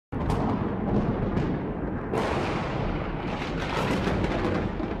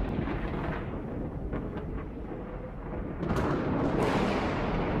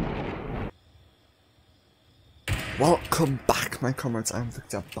Welcome back, my comrades. I'm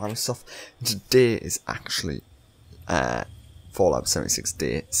Victor by myself. Today is actually Fallout 76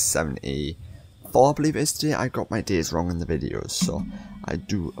 day 74, I believe it is today. I got my days wrong in the videos, so I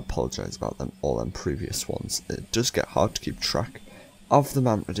do apologise about them, all them previous ones. It does get hard to keep track of the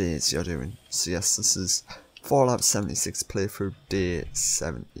amount of days you're doing. So yes, this is Fallout 76 playthrough day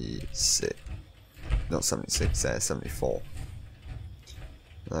 76. Not 76, 74.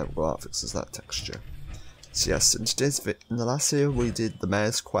 Well, that fixes that texture. So yes, in the last video we did the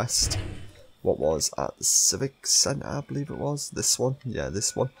mayor's quest. What was at the Civic Centre, I believe it was. This one, yeah,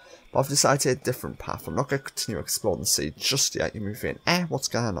 this one. But I've decided to take a different path. I'm not going to continue exploring the sea just yet. You may be thinking, what's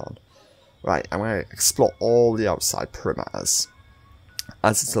going on? Right, I'm going to explore all the outside perimeters,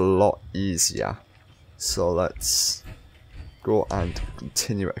 as it's a lot easier. So let's go and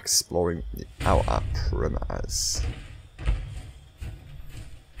continue exploring the outer perimeters.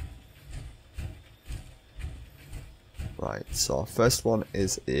 Right, so our first one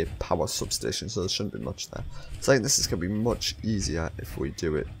is a power substation, so there shouldn't be much there. So I think this is going to be much easier if we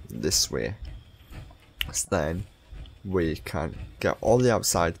do it this way. So then we can get all the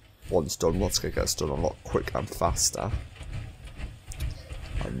outside ones done. What's going to get us done a lot quicker and faster.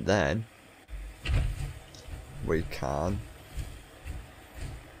 And then we can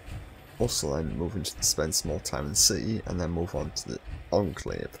also then move into spend some more time in the city and then move on to the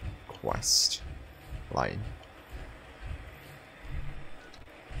Enclave quest line.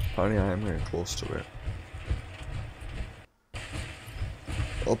 Apparently I am getting close to it.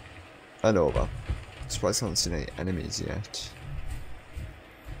 Up and over. Surprised I haven't seen any enemies yet.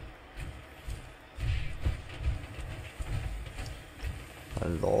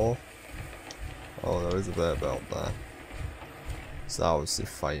 Hello? Oh, there is a bear belt there. So that was the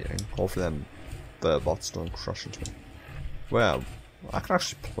fighting. Hopefully them bear bots don't crush into me. Well, I can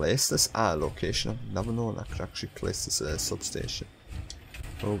actually place this at a location. I've never known I could actually place this at a substation.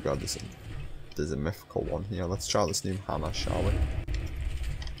 Oh god, there's a mythical one here. Let's try this new hammer, shall we?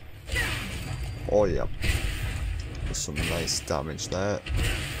 Oh yeah. There's some nice damage there.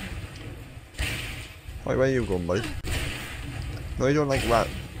 Wait, where are you going, buddy? No, you don't like rat.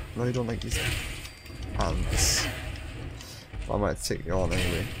 No, you don't like these ants. I might take you on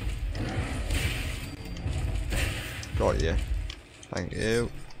anyway. Got you. Thank you.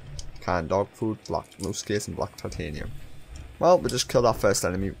 Canned dog food, black moose case, and black titanium. Well, we just killed our first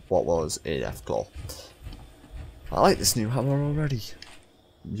enemy, what was a death claw. I like this new hammer already.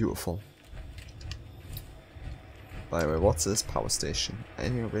 Beautiful. By the way, what's this power station?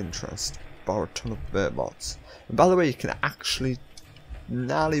 Anything of interest? Borrow a ton of bird bots. And by the way, you can actually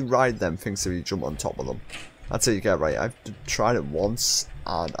nearly ride them things if you jump on top of them. That's how you get right. I've tried it once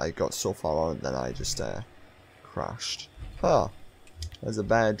and I got so far on it, then I just crashed. Huh. There's a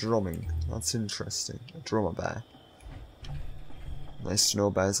bear drumming. That's interesting. A drummer bear. Nice to know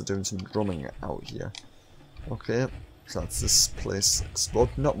bears are doing some drumming out here. Okay, so that's this place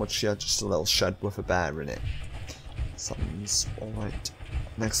explored. Not much here, just a little shed with a bear in it. Sounds alright.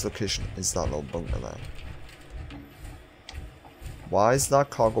 Next location is that little bunker there. Why is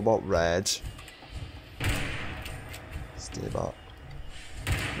that cargo bot red? Stay back.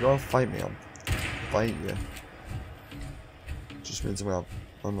 You wanna fight me on? Fight you. Just means we have.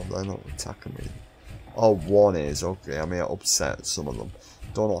 Oh no, they're not attacking me. Oh, one is, okay, I may have upset some of them.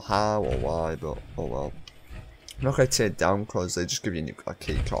 Don't know how or why, but oh well. I'm not going to take down because they just give you nuclear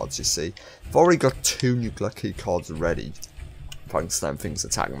key cards, you see. I've already got 2 nuclear key cards ready. Thanks to them things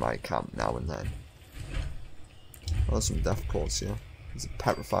attacking my camp now and then. Oh, there's some death claws here. There's a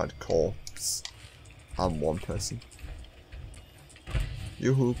petrified corpse. And 1 person.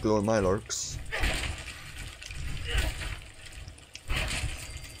 Yoo-hoo, glowing my lurks.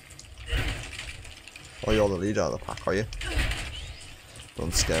 Oh, you're the leader of the pack, are you?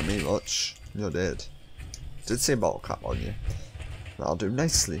 Don't scare me much. You're dead. Did say bottle cap on you. That'll do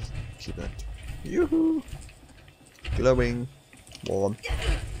nicely. Keep it. Yoo-hoo! Glowing. Warm.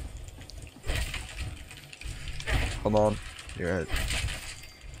 Come on. You're dead.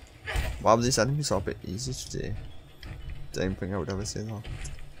 Wow, these enemies are a bit easy today. Didn't think I would ever say that.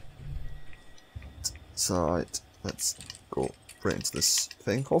 So, right. Let's go. Right into this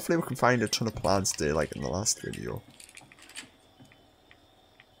thing. Hopefully we can find a ton of plants today like in the last video.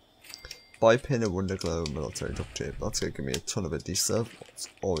 Buy pin and Wonderglow military duct tape. That's going to give me a ton of adhesive. It's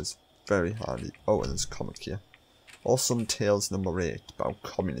always very handy. Oh, and there's a comic here. Awesome Tales number 8 about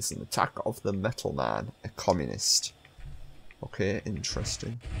communism. Attack of the Metal Man. A communist. Okay,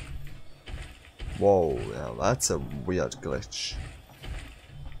 interesting. Whoa, yeah, that's a weird glitch.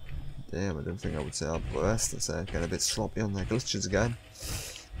 Damn, I didn't think I would say that, but let's getting a bit sloppy on their glitches again.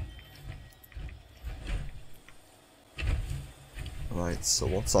 Right, so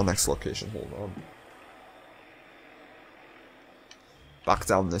what's our next location? Hold on. Back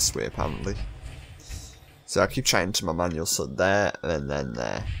down this way, apparently. So I keep chatting to my manual, so there, and then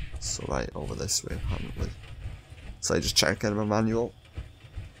there. So right over this way, apparently. So I just check in my manual.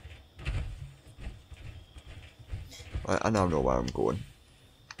 Right, I now know where I'm going.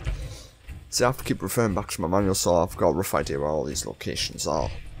 So I have to keep referring back to my manual, so I've got a rough idea where all these locations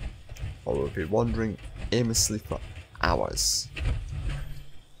are. Or we'll be wandering aimlessly for hours.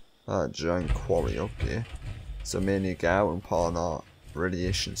 Giant quarry, okay. So mainly get out and put on our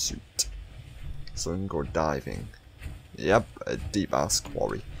radiation suit. So we can go diving. Yep, a deep ass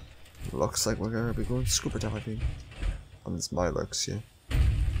quarry. Looks like we're gonna be going scuba diving. And there's mirelurks here.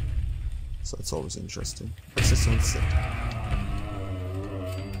 So that's always interesting. What's this one say?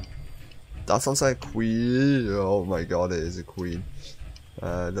 That sounds like a queen. Oh my god, it is a queen.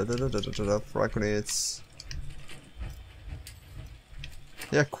 Frag grenades.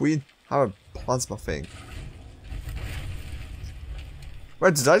 Yeah, queen. Have a plasma thing.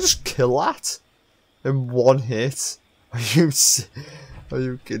 Wait, did I just kill that? In one hit? Are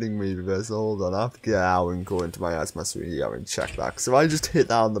you kidding me? Because hold on, I have to get out and go into my asthma suite and check that. So I just hit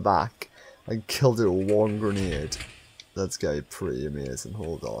that on the back and killed it with one grenade. That's gonna be pretty amazing.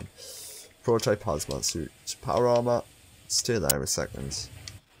 Hold on. Prototype hazmat suit. Power armor. Stay there a second.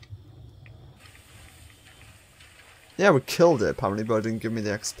 Yeah, we killed it apparently, but it didn't give me the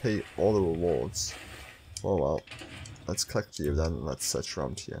XP or the rewards. Oh well. Let's collect you then and let's search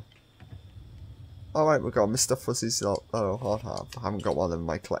around here. Alright, we've got Mr. Fuzzy's hard hat. I haven't got one in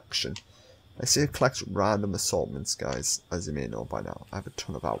my collection. I see I collect random assortments, guys, as you may know by now. I have a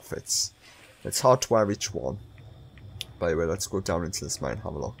ton of outfits. It's hard to wear each one. By the way, let's go down into this mine and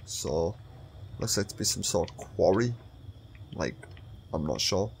have a look. So, looks like to be some sort of quarry. Like, I'm not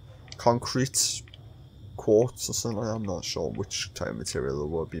sure. Concrete, quartz or something like that. I'm not sure which type of material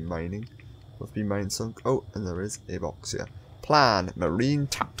we'll be mining. We'll be mining some. Oh, and there is a box here. Plan, marine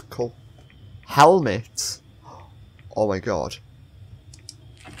tactical helmet. Oh my god.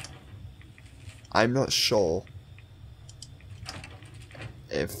 I'm not sure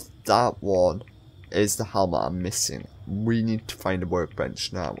if that one is the helmet I'm missing. We need to find a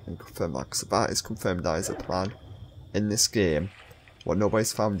workbench now and confirm that, because if that is confirmed that is a plan in this game, what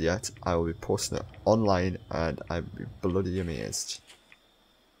nobody's found yet, I will be posting it online and I'll be bloody amazed.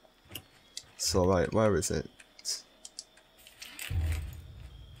 So right, where is it?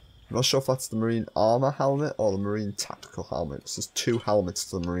 I'm not sure if that's the marine armor helmet or the marine tactical helmet. There's two helmets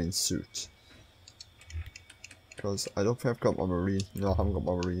to the marine suit. Because I don't think I've got my marine. No, I haven't got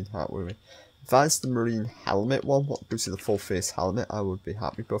my marine hat with me. If that's the marine helmet one, what gives you the full face helmet, I would be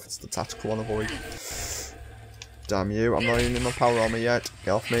happy. But if it's the tactical one, avoid. Damn you, I'm not even in my power armor yet.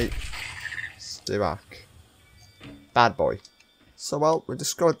 Get off me. Stay back. Bad boy. So well, we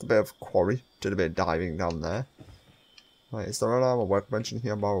discovered a bit of quarry. Did a bit of diving down there. Right, is there an armor workbench in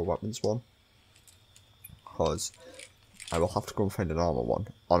here? Borrow weapons one. Because I will have to go and find an armor one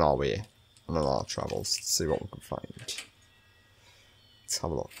on our way. On our travels to see what we can find. Let's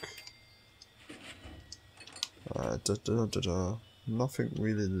have a look. Nothing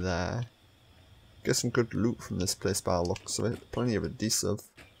really there. Get some good loot from this place by the looks of it. Plenty of adhesive.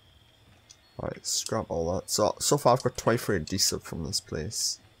 Alright, scrap all that. So far I've got 23 adhesive from this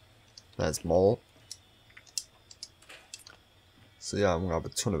place. There's more. So yeah, I'm going to have a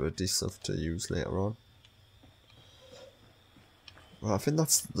ton of adhesive to use later on. Well, I think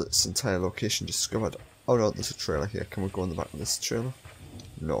that's this entire location discovered. Oh no, there's a trailer here. Can we go in the back of this trailer?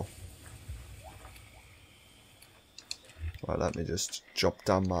 No. Right, let me just drop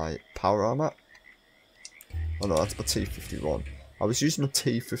down my power armor. Oh no, that's my T51. I was using my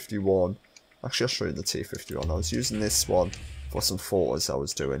T51. Actually, I'll show you the T51. I was using this one for some photos I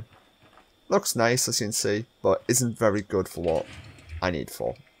was doing. Looks nice, as you can see, but isn't very good for what I need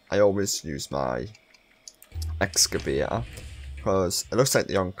for. I always use my excavator, because it looks like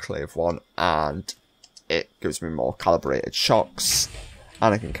the Enclave one, and it gives me more calibrated shocks,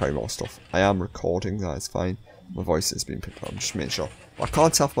 and I can carry more stuff. I am recording, that is fine. My voice is being picked up, I'm just making sure. I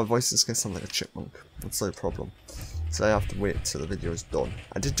can't tell if my voice is going to sound like a chipmunk. That's no problem. So I have to wait till the video is done.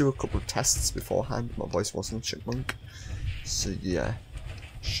 I did do a couple of tests beforehand, my voice wasn't a chipmunk. So yeah,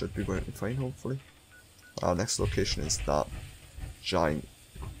 should be working fine hopefully. Our next location is that giant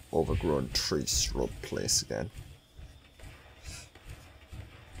overgrown tree shrub place again.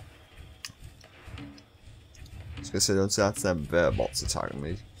 I was gonna say, don't say that's them bots attacking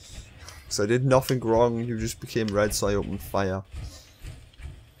me. So I did nothing wrong, you just became red, so I opened fire.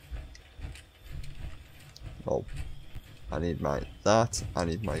 Oh, I need my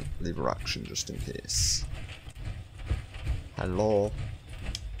lever action just in case. Hello.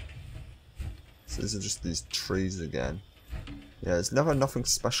 So these are just these trees again. Yeah, there's never nothing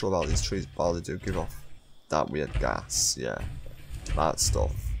special about these trees, but they do give off that weird gas. Yeah, that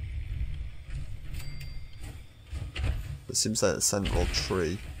stuff. It seems like the central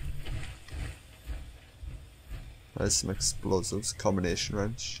tree. There's some explosives, combination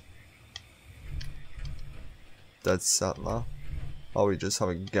wrench. Dead settler. Oh, he just have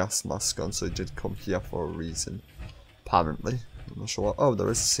a gas mask on, so he did come here for a reason. Apparently. I'm not sure what. Oh, there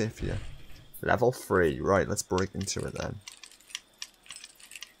is a safe here. Level 3. Right, let's break into it then.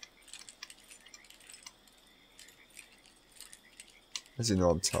 As you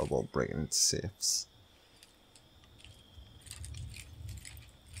know, I'm terrible at breaking into safes.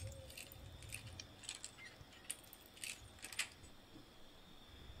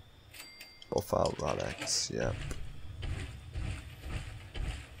 Profile Rad-X, yep.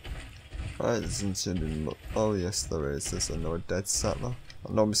 Right, there's intended. Oh, yes, there is. There's another dead settler.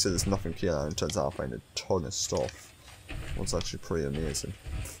 And obviously, there's nothing here, and it turns out I find a ton of stuff. It's actually pretty amazing.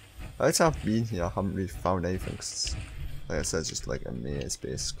 Every time I've been here, I haven't really found anything. Cause like I said, it's just like a maze,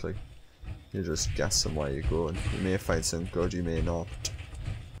 basically. You're just guessing where you're going. You may find something good, you may not.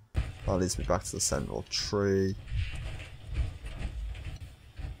 That leads me back to the central tree.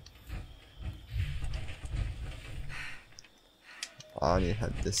 I need to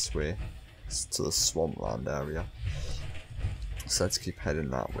head this way. It's to the swampland area. So let's keep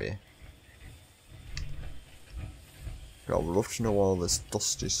heading that way. I would love to know what all this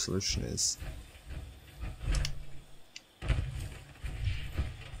dusty solution is.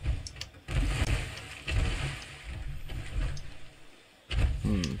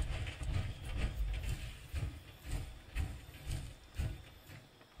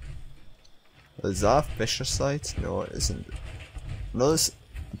 Is that a fisher site? No, it isn't. No, there's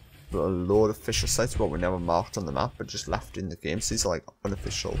a load of fisher sites, but were never marked on the map, but just left in the game. So these are like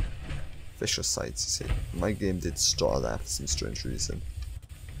unofficial fisher sites, you see. My game did stutter there for some strange reason.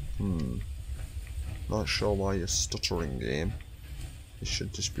 Not sure why you're stuttering, game. It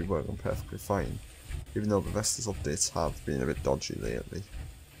should just be working perfectly fine. Even though the Vestas updates have been a bit dodgy lately.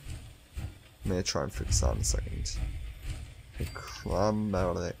 May try and fix that in a second.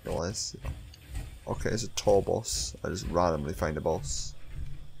 Cranberry Glade. Okay, there's a tour bus. I just randomly find a bus.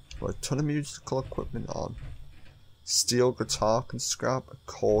 With a ton of musical equipment on. Steel guitar can scrap.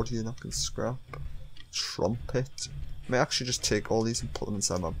 Accordion I can scrap. Trumpet. I may actually just take all these and put them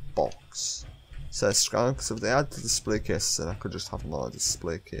inside my box. Says scrap, because if they add the display cases, then I could just have them on a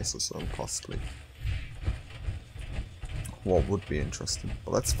display case or something, possibly. What would be interesting.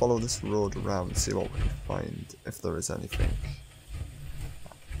 But let's follow this road around and see what we can find, if there is anything.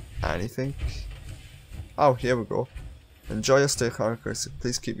 Anything? Oh, here we go. Enjoy your stay, characters.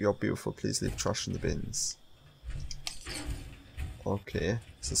 Please keep your beautiful. Please leave trash in the bins. Okay,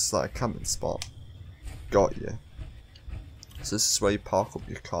 so this is like a camping spot. Got you. So this is where you park up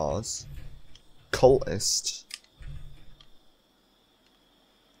your cars. Cultist.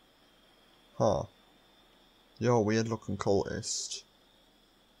 Huh. You're a weird looking cultist.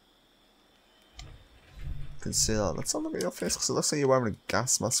 You can see that. Let's have a look at your face, because it looks like you're wearing a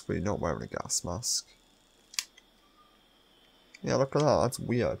gas mask, but you're not wearing a gas mask. Yeah, look at that. That's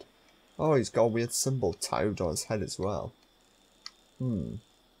weird. Oh, he's got a weird symbol tied on his head as well.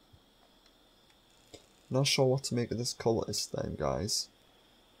 Not sure what to make of this cultist then, guys.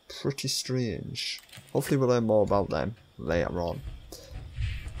 Pretty strange. Hopefully we'll learn more about them later on.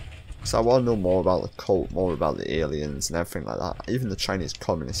 Because I want to know more about the cult, more about the aliens and everything like that. Even the Chinese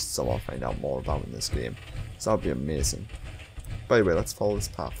communists I want to find out more about in this game. So that would be amazing. By the way, let's follow this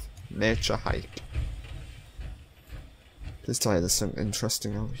path. Nature hike. Please tell me there's something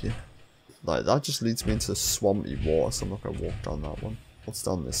interesting over here. Like, that just leads me into swampy water, so I'm not going to walk down that one. What's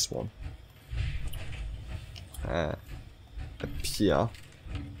down this one? A pier.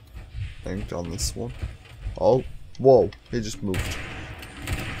 I think down this one. Oh, whoa, he just moved.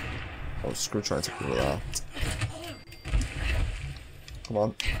 Oh, screw trying to cover that. Come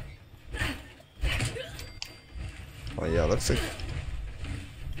on. Oh yeah, looks like...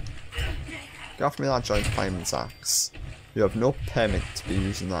 Get off me that giant fireman's axe. You have no permit to be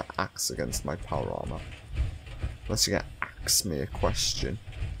using that axe against my power armor. Unless you get axe me a question.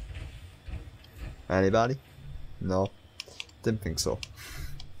 Anybody? No. Didn't think so.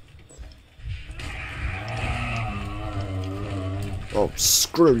 Oh,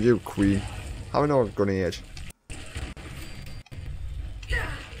 screw you, Queen. Have another gun age.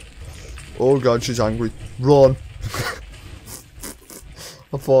 Oh god, she's angry. Run!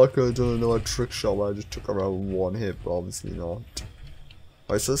 I thought I could have done another trick shot where I just took her out with one hit, but obviously not.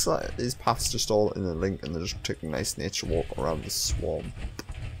 Alright, so it's like these paths just all in a link and they're just taking a nice nature walk around the swamp.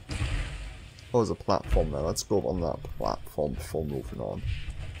 Oh, there's a platform there. Let's go up on that platform before moving on.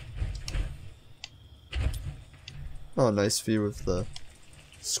 Oh, nice view of the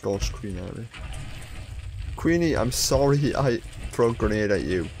Scorched Queen area. Queenie, I'm sorry I throw a grenade at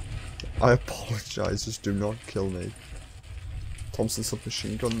you. I apologise, just do not kill me. Thompson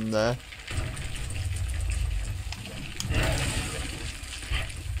submachine gun in there.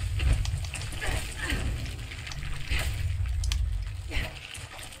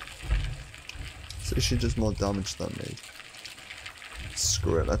 So she does more damage than me.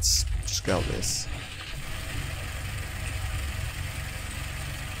 Screw it, let's just get out this.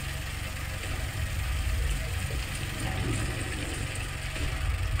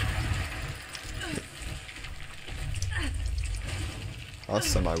 That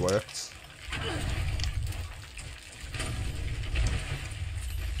semi-worked.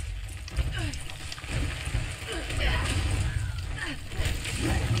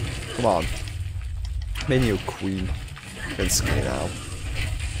 Come on. Maybe you queen. Can skate out.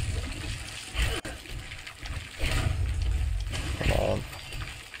 Come on.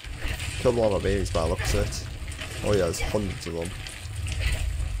 Killed a lot of babies by the looks of it. Oh yeah, there's hundreds of them.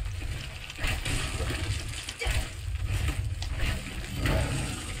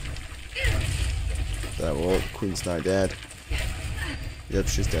 There, well, the queen's now dead. Yep,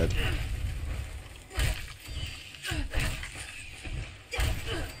 she's dead.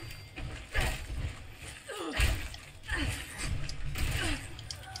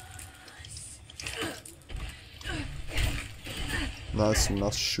 Now someone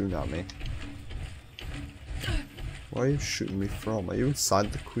else shooting at me. Where are you shooting me from? Are you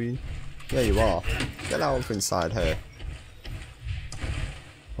inside the queen? Yeah, you are. Get out of inside her.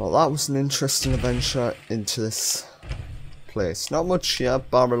 Well, that was an interesting adventure into this place. Not much here,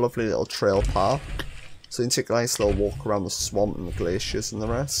 but a lovely little trail park. So you can take a nice little walk around the swamp and the glaciers and the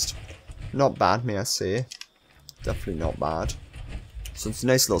rest. Not bad, may I say. Definitely not bad. So it's a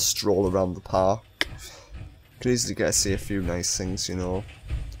nice little stroll around the park. You can easily get to see a few nice things, you know.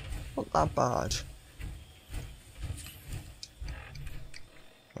 Not that bad.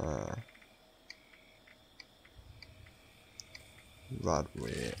 Rad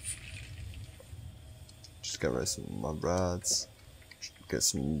way. Just get rid of some of my rads. Get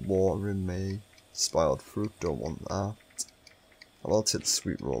some water in me. Spoiled fruit, don't want that. I will take the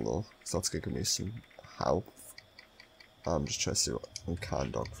sweet roll though, because that's going to give me some health. I'm just trying to see what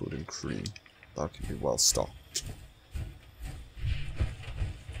canned dog food and cream. That can be well stocked.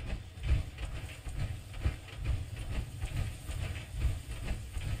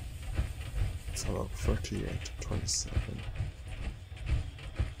 Let's have a 38 to 27.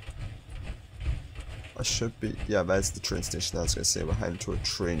 I should be, yeah, there's the train station. I was going to say we're heading to a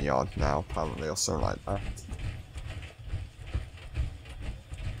train yard now, apparently, or something like that.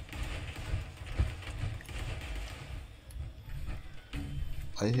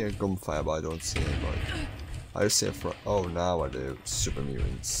 I hear gunfire, but I don't see anybody. I just see it for, oh, now I do. Super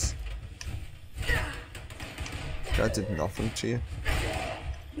mutants. That did nothing to you.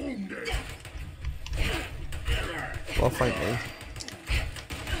 Well, fight me.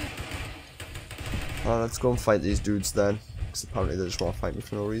 Alright, let's go and fight these dudes then. Because apparently they just want to fight me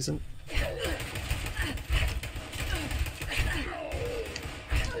for no reason.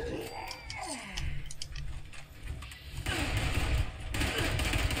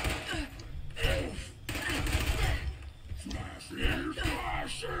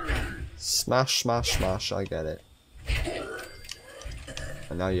 Smash, smash, smash, I get it.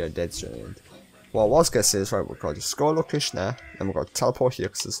 And now you're dead soon. Well, what I was going to say is, right, we're going to just score a location there, then we're going to teleport here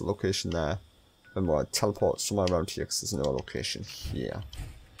because there's a location there. Then we're going to teleport somewhere around here because there's another location here.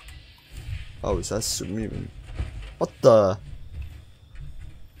 Oh, is that super mutant? What the?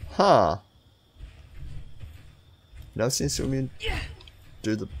 Huh. Never seen super mutant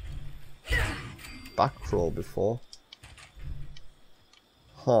do the back roll before.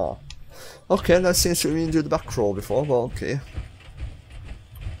 Huh. Okay, never seen super mutant do the back roll before, but okay.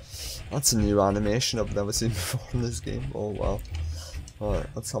 That's a new animation I've never seen before in this game. Oh well. Alright,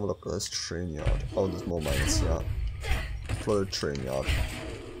 let's have a look at this train yard. Oh, there's more mines, yeah. Flooded train yard.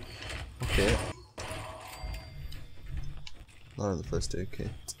 Okay. Not in the first aid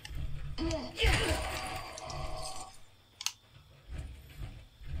kit.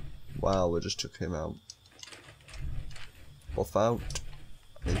 Wow, we just took him out. Buff out.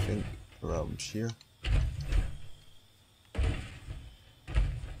 Anything around here?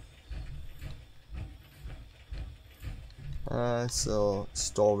 So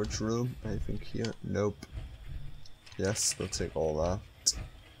storage room, anything here? Nope. Yes, we'll take all that.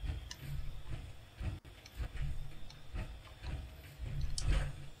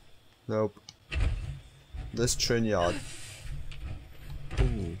 Nope. This train yard.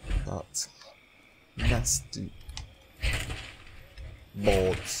 Ooh, that's nasty.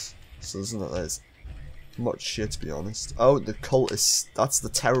 Boards. So isn't it? There's much shit, to be honest. Oh, the cultists. That's the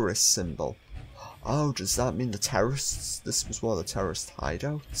terrorist symbol. Oh, does that mean the terrorists? This was one of the terrorist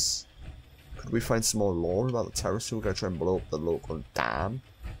hideouts? Could we find some more lore about the terrorists who are going to try and blow up the local dam?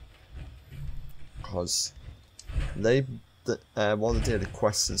 Because they, one of the daily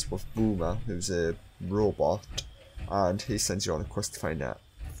quests is with Boomer, who's a robot, and he sends you on a quest to find out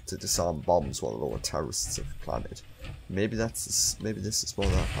to disarm bombs while the local terrorists have planted. Maybe this is one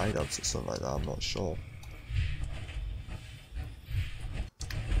of their hideouts or something like that. I'm not sure.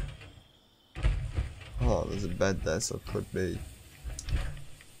 Oh, there's a bed there, so it could be.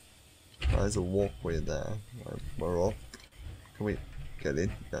 There's a walkway there. We're up. Can we get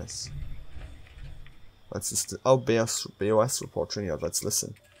in? Yes. Let's just. Oh, BOS report, Trinidad. Let's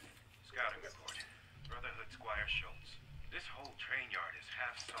listen. Scouting report. Brotherhood Squire Schultz. This whole train yard is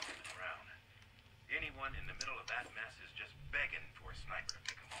half sunk to the ground. Anyone in the middle of that mess is just begging for a sniper to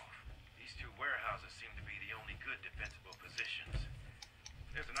pick them off. These two warehouses seem to be the only good defensible positions.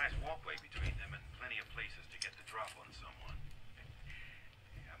 There's a nice walkway between them and plenty of places to get the drop on someone.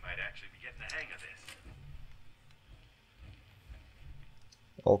 I might actually be getting the hang of this.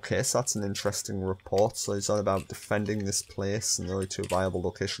 Okay, so that's an interesting report. So he's on about defending this place, and the only two viable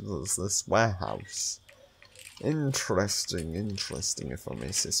locations is this warehouse. Interesting, if I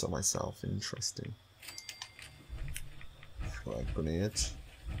may say so myself. Interesting. Right, grenade.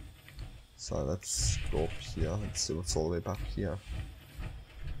 So let's go up here and see what's all the way back here.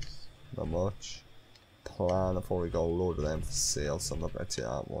 Not much. Plan, I've already got a load of them for sale, so I'm not going to take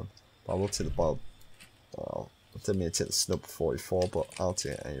that one. But I will take the bulb. Well, I didn't mean to take the Snub 44, but I'll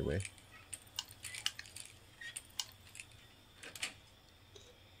take it anyway.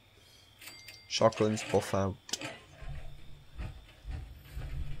 Shotguns, buff out.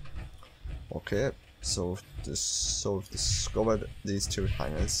 Okay, so we've discovered these two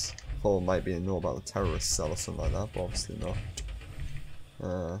hangars. Thought it might be a know about the terrorist cell or something like that, but obviously not.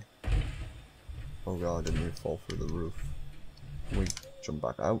 Oh god, I didn't even fall through the roof. Can we jump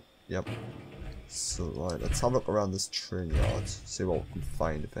back out? Yep. So right, let's have a look around this train yard, see what we can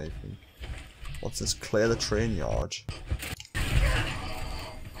find if anything. What's this? Clear the train yard.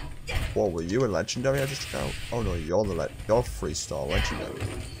 What, were you a legendary I just took out? Oh no, you're 3-star legendary.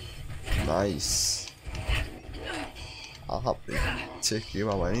 Nice. I'll happily take you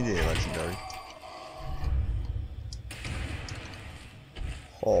out any day, legendary.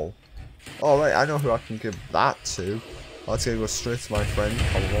 Oh. Oh right, I know who I can give that to. I'll take go straight to my friend,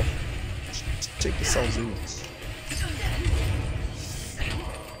 probably. Take yourselves out.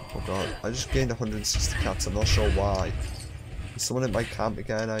 Oh god, I just gained 160 caps, I'm not sure why. Is someone in my camp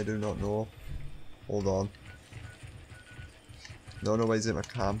again? I do not know. Hold on. No, nobody's in my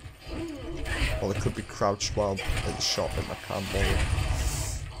camp. Well, they could be crouched while at the shop in my camp.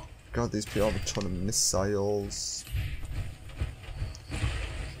 God, these people have a ton of missiles.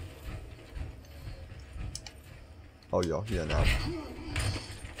 Oh, you're here now.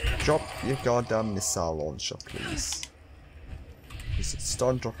 Drop your goddamn missile launcher, please. Because it's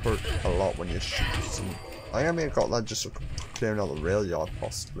starting to hurt a lot when you shoot some. I may have got that just for clearing out the rail yard,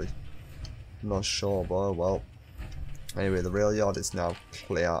 possibly. I'm not sure, but oh well. Anyway, the rail yard is now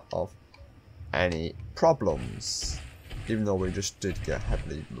clear of any problems. Even though we just did get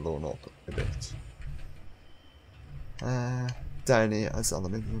heavily blown up a bit. Down here as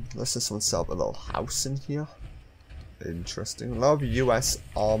aluminium. Let's just someone set up a little house in here. Interesting. A lot of US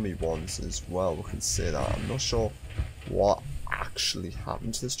Army ones as well, we can say that. I'm not sure what actually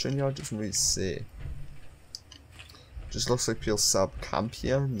happened to this train yard, doesn't really say. Just looks like people set up camp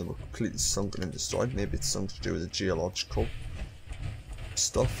here and they were completely sunken and destroyed. Maybe it's something to do with the geological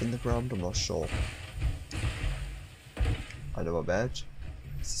stuff in the ground, I'm not sure. I know a badge.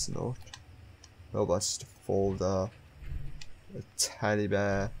 Is this a note? No, that's just a folder. A teddy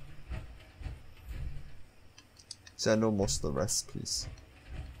bear. So I know most of the recipes.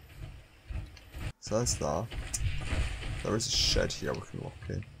 So that's that. There is a shed here we can walk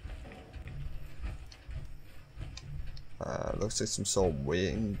in. Looks like some sort of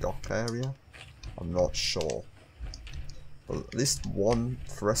waiting dock area. I'm not sure. But at least one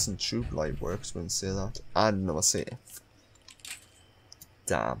fluorescent tube light works when you say that. And another safe.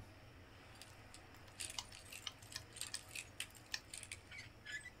 Damn.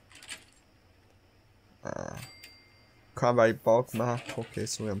 Cranberry Bog map. Okay,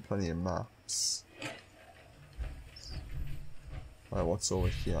 so we have plenty of maps. Right, what's over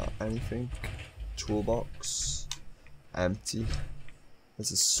here? Anything? Toolbox. Empty.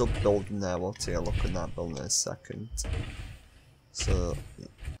 There's a sub-building there, we'll take a look at that building in a second. So,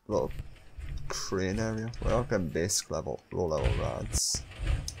 little crane area. We're not getting basic level, low level rads.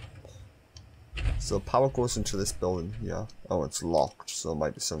 So power goes into this building here. Oh, it's locked, so there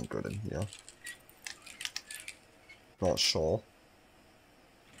might be something good in here. Not sure.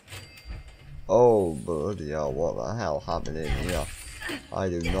 Oh, bloody hell, what the hell happened in here? I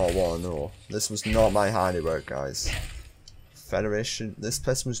do not want to know. This was not my handiwork, guys. Federation, this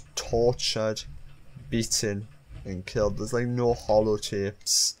person was tortured, beaten, and killed. There's like no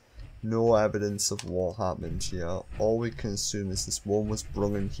holotapes, no evidence of what happened here. All we can assume is this one was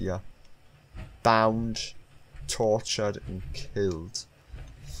brung in here, bound, tortured, and killed.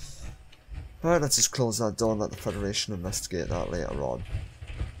 Alright, let's just close that door and let the Federation investigate that later on.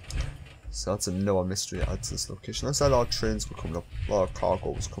 So that's another mystery added to this location. Looks like a lot of trains were coming up, a lot of cargo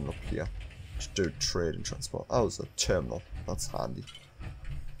was coming up here to do trade and transport. Oh, it's a terminal. That's handy.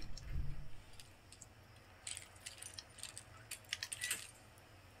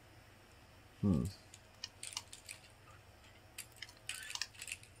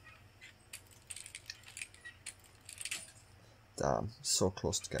 Damn, so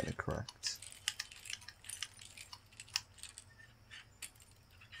close to getting it correct.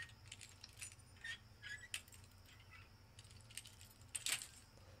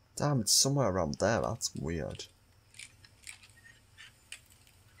 Damn, it's somewhere around there, that's weird.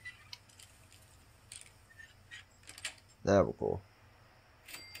 There we go.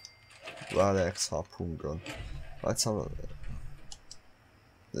 Quarry X harpoon gun. Let's have a look.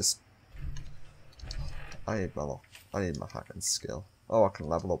 This. I need my hacking skill. Oh, I can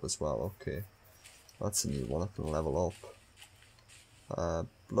level up as well, okay. That's a new one, I can level up.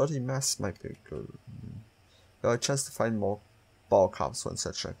 Bloody mess might be good. Got a chance to find more ball caps when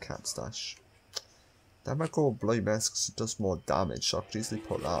such a cap stash. That might go with bloody mess because it does more damage, so I could easily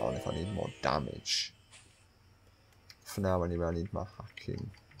put that on if I need more damage. For now anyway, I need my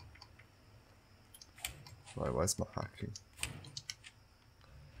hacking. Right, where's my hacking?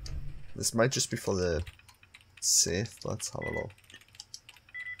 This might just be for the safe, let's have a look.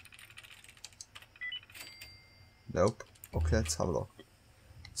 Nope. Okay, let's have a look.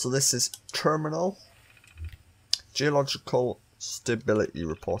 So this is terminal. Geological stability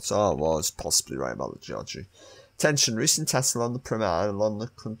reports. Oh, I was possibly right about the geology. Attention, recent tests along the perimeter and along the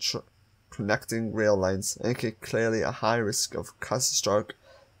connecting rail lines indicate clearly a high risk of catastrophic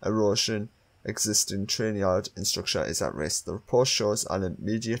erosion. Existing train yard in structure is at risk. The report shows an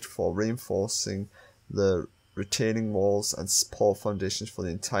immediate for reinforcing the retaining walls and support foundations for the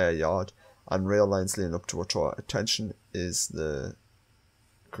entire yard and rail lines leading up to it. Attention is the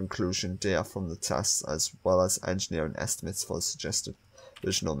conclusion data from the tests as well as engineering estimates for the suggested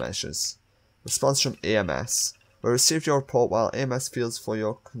additional measures. Response from AMS. We received your report. While AMS feels for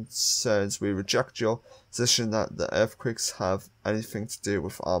your concerns, we reject your position that the earthquakes have anything to do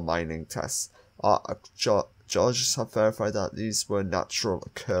with our mining tests. Our geologists have verified that these were natural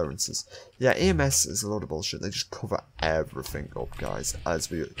occurrences. Yeah, AMS is a load of bullshit. They just cover everything up, guys.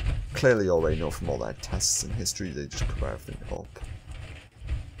 As we clearly already know from all their tests in history, they just cover everything up.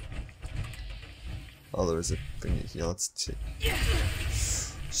 Oh, there is a thingy here. Let's take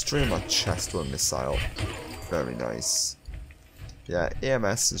straight in my chest with a missile. Very nice. Yeah,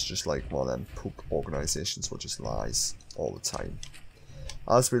 AMS is just like one of them poop organisations which just lies all the time.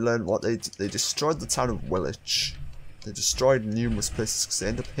 As we learned what they destroyed the town of Willage. They destroyed numerous places because they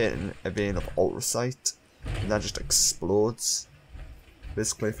end up hitting a vein of ultrasite and that just explodes.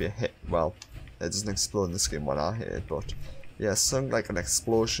 Basically if you hit, well, it doesn't explode in this game when I hit it, but yeah, something like an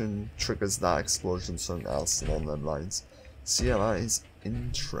explosion triggers that explosion, something else along them lines. So yeah, that is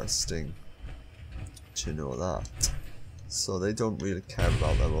interesting to know that. So they don't really care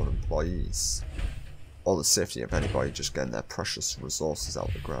about their own employees or the safety of anybody just getting their precious resources out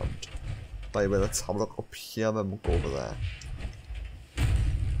of the ground. By the way, let's have a look up here, then we'll go over there.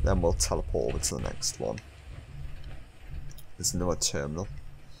 Then we'll teleport over to the next one. There's another terminal.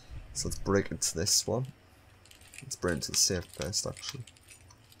 So let's break into this one. Let's break into the safe first, actually.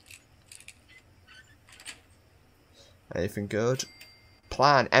 Anything good?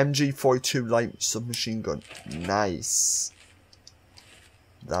 Plan MG42 light submachine gun. Nice.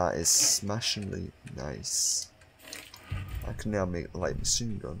 That is smashingly nice. I can now make the light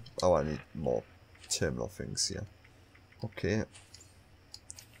machine gun. Oh, I need more terminal things here. Okay.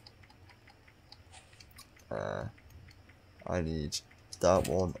 I need that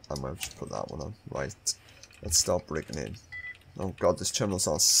one. I'm going to just put that one on. Right. Let's start breaking in. Oh god, this terminal's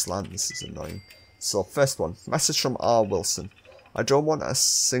on a slant. This is annoying. So, first one. Message from R. Wilson. I don't want a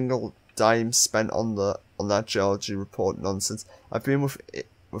single dime spent on the on that geology report nonsense. I've been with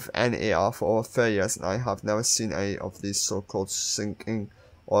NAR for over 30 years and I have never seen any of these so-called sinking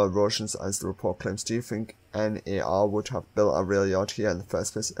or erosions as the report claims. Do you think NAR would have built a rail yard here in the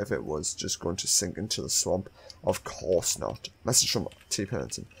first place if it was just going to sink into the swamp? Of course not. Message from T.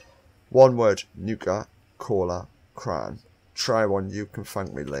 Pennington. One word, Nuka, Cola, Cran. Try one, you can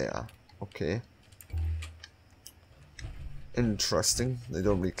thank me later. Okay. Interesting. They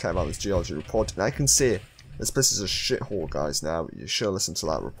don't really care about this geology report. And I can say, this place is a shithole, guys, now. You should listen to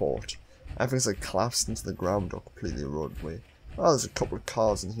that report. Everything's like collapsed into the ground or completely eroded away. Oh, there's a couple of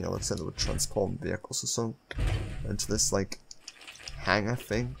cars in here. Looks like they were transporting vehicles or something into this, like, hangar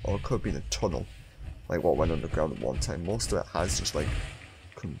thing. Or it could have been a tunnel. Like what went underground at one time. Most of it has just, like,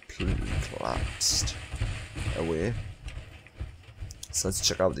 completely collapsed away. So let's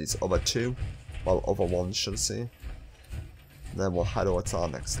check out these other two. Well, other ones, should I say. And then we'll head over to our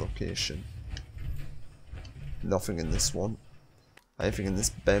next location. Nothing in this one. Anything in this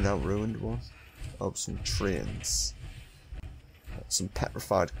bent out ruined one? Oh, some trains. Some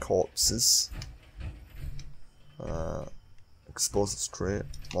petrified corpses. Explosives crate,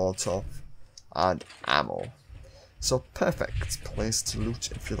 Molotov, and ammo. So perfect place to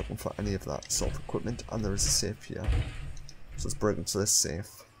loot if you're looking for any of that sort of equipment. And there is a safe here. So let's break into this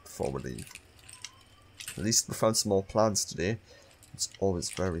safe before we leave. At least we found some more plans today. It's always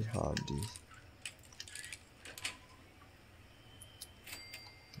very handy.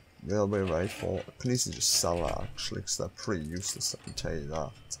 Railway rifle. I can easily just sell that actually, because they're pretty useless, I can tell you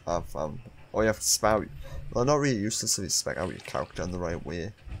that. I've found. Oh, you have to spec out. Well, they're not really useless if you spec out your character in the right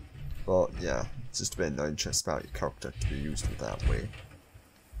way. But yeah, it's just a bit annoying to spec out your character to be used in that way.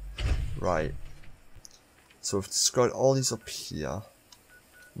 Right. So we've destroyed all these up here.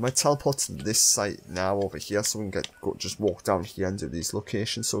 We might teleport to this site now over here so we can just walk down here and do these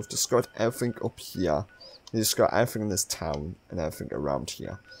locations. So we've destroyed everything up here. We destroyed everything in this town and everything around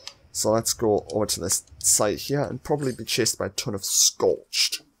here. So let's go over to this site here and probably be chased by a ton of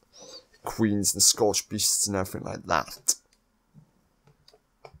scorched queens and scorched beasts and everything like that.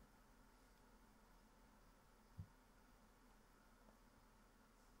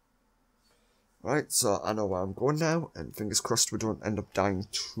 Right, so I know where I'm going now, and fingers crossed we don't end up dying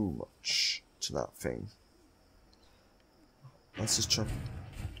too much to that thing. Let's just check.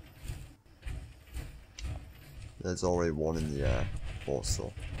 There's already one in the air,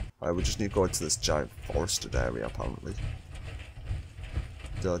 also. Alright, we just need to go into this giant forested area, apparently.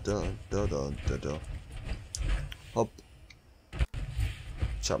 Da-da-da-da-da-da. Up.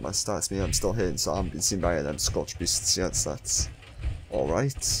 Check my stats, me, I'm still hitting, so I haven't been seen by any of them scorched beasts yet, so that's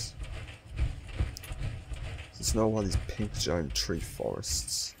alright. There's no one of these pink giant tree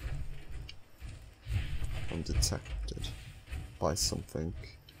forests. Undetected by something.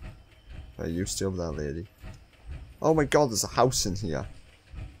 Are you still there, lady? Oh my god, there's a house in here.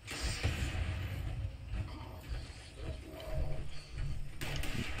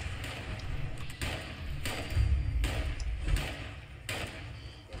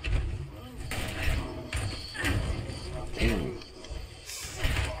 Ooh.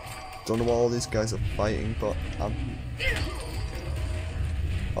 Don't know what all these guys are fighting, but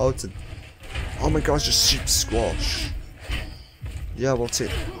oh, it's a. Oh my gosh, just sheep squash. Yeah,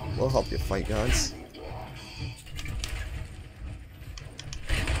 we'll help you fight, guys.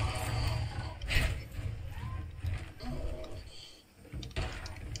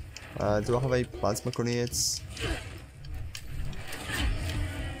 Do I have any plasma grenades?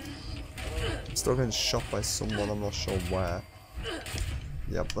 I'm still getting shot by someone, I'm not sure where.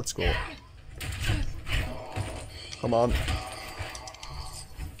 Yep, let's go. Come on.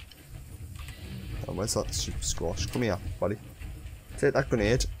 Oh, where's that super squash? Come here, buddy. Take that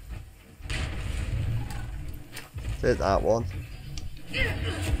grenade. Take that one.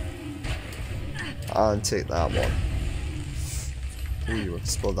 And take that one. Ooh, you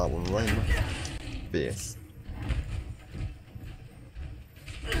explode that one right in my face.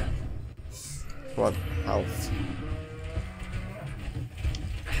 Come on, health.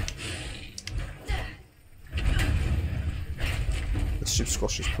 The sheep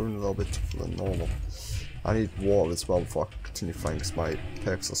squash is proving a little bit tougher than normal. I need water as well before I continue fighting because my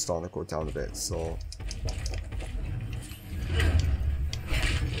perks are starting to go down a bit, so.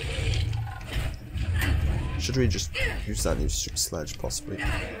 Should we just use that new super sledge possibly?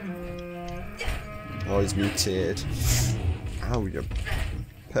 Oh, he's mutated. Ow, you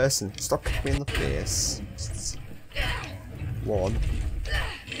person. Stop kicking me in the face. One.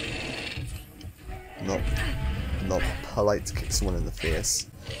 Not polite to kick someone in the face.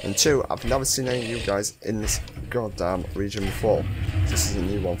 And two, I've never seen any of you guys in this goddamn region before. This is a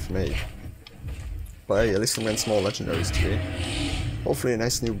new one for me. But hey, at least I'm getting some more legendaries today. Hopefully a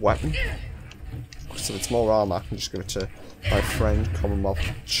nice new weapon. Because if it's more armor, I can just give it to my friend Commonwealth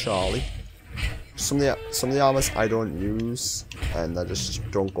Charlie. Some of the armors I don't use, and I just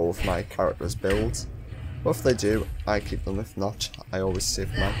don't go with my character's build. But if they do, I keep them. If not, I always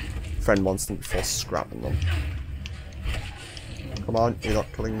save my friend wants them before scrapping them. Come on, you're not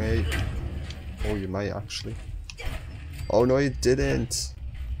killing me. Oh, you might actually. Oh no, you didn't.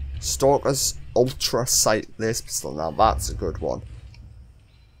 Stalker's Ultra Sight Lace Pistol. Now that's a good one.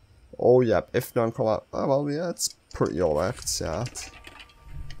 Oh yeah, if non-combat. Oh well, yeah, it's pretty alright. I could say that.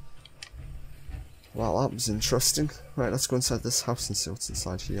 Well, that was interesting. Right, let's go inside this house and see what's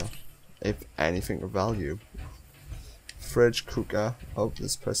inside here. If anything of value. Fridge, cooker. Oh,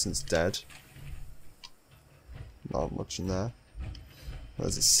 this person's dead. Not much in there.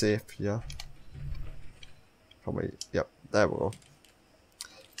 There's a safe here. Can we? Yep, there we go.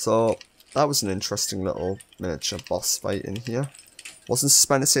 So, that was an interesting little miniature boss fight in here. Wasn't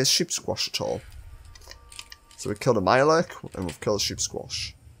suspended to say sheep squash at all. So we killed a mirelurk and we've killed a sheep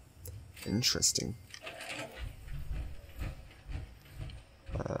squash. Interesting.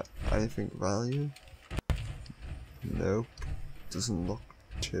 Anything value? Nope. Doesn't look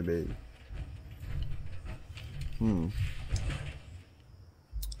to be.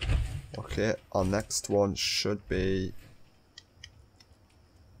 Okay, our next one should be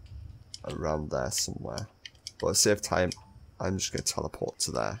around there somewhere. But to save time, I'm just going to teleport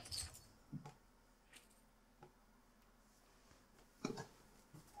to there.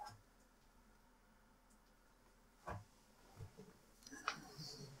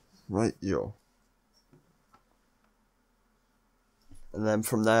 Right, yo. And then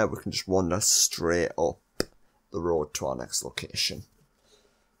from there we can just wander straight up the road to our next location.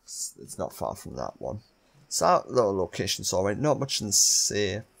 It's not far from that one. So that little location's alright, not much in the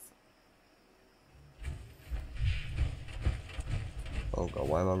safe. Oh god,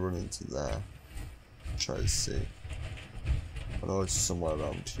 why am I running to there? Try to see. I know it's somewhere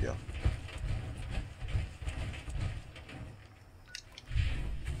around here.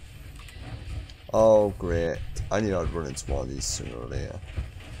 Oh great, I knew I'd run into one of these sooner or later.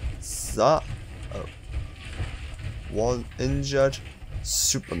 Is that one injured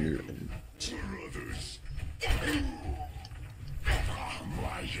super mutant?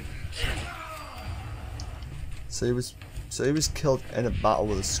 So he was killed in a battle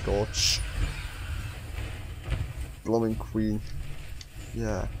with a Scorch. Blowing Queen.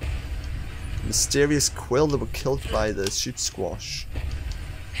 Yeah. Mysterious Quill that were killed by the sheep squash.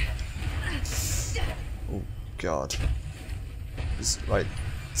 Oh god. Right.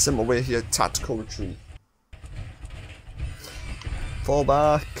 Simple way here, tactical retreat. Fall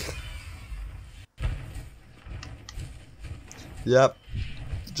back. Yep.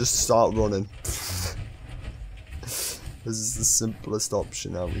 Just start running. This is the simplest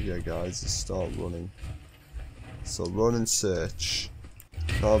option out here, guys, is start running. So run and search.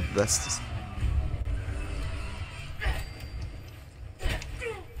 No, best is...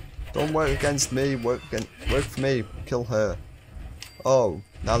 Don't work against me, work for me, kill her. Oh,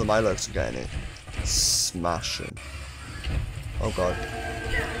 now the mirelurks are getting it. Smashing. Oh god.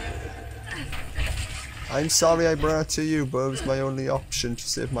 I'm sorry I brought it to you, but it was my only option to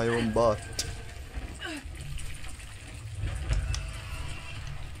save my own butt.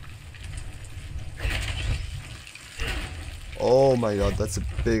 Oh my god, that's a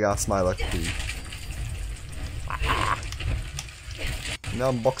big ass mirelurk bee. Now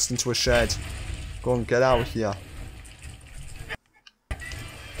I'm boxed into a shed. Go and get out of here.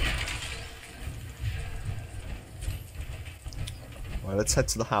 Right, let's head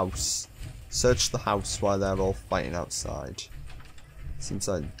to the house. Search the house while they're all fighting outside. Seems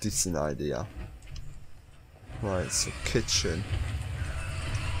like a decent idea. Right, so kitchen.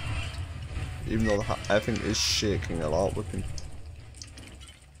 Even though everything is shaking a lot, we can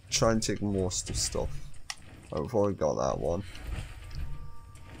try and take most of stuff. Right, we've already got that one.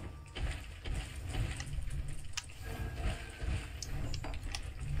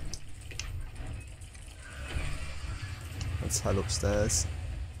 Let's head upstairs.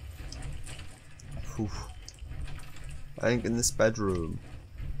 Oof. I think in this bedroom.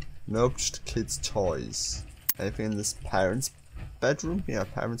 Nope, just kids' toys. Anything in this parents' bedroom? Yeah,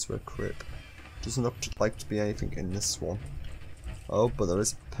 parents were crib. Doesn't look like to be anything in this one. Oh, but there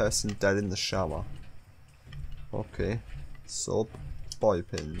is a person dead in the shower. Okay. So, boy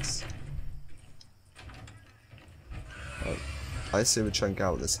pins. Right. I say we try and get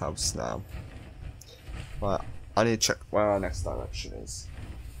out of this house now. Right, I need to check where our next direction is.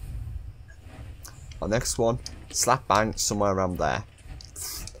 Our next one, slap bang, somewhere around there.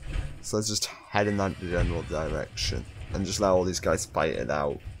 So let's just head in that general direction and just let all these guys fight it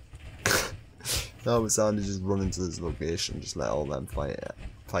out. No, it's time to just run into this location, just let all them fight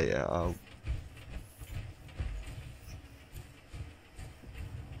it out.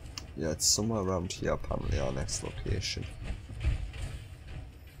 Yeah, it's somewhere around here apparently, our next location.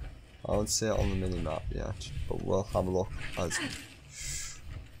 I don't see it on the mini-map yet, but we'll have a look as...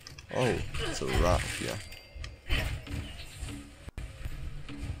 Oh, it's a rat here.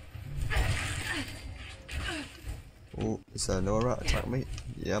 Oh, is there no rat attack me?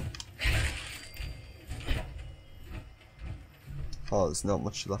 Yep. Oh, there's not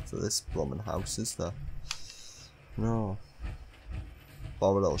much left of this blooming house, is there? No.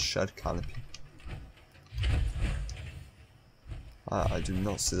 Oh, a little shed canopy. I do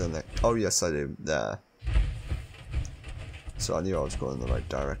not see the neck. Oh, yes, I do. There. So I knew I was going in the right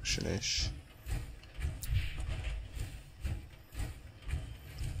direction-ish.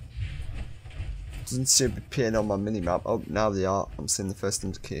 Doesn't seem to be appearing on my mini-map. Oh, now they are. I'm seeing the first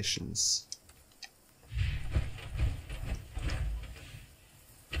indications.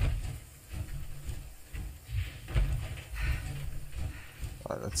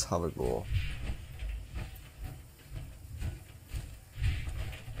 Right, let's have a go.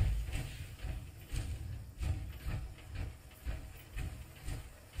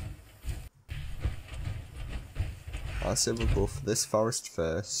 I say we'll go for this forest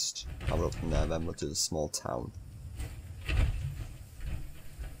first, have a look from there, then we'll do the small town.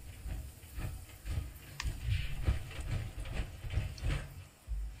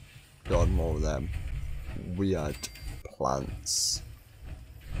 God, more of them weird plants.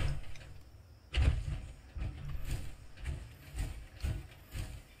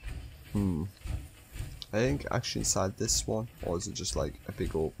 I think actually inside this one, or is it just like a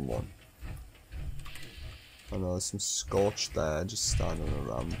big open one? I know there's some scorched there, just standing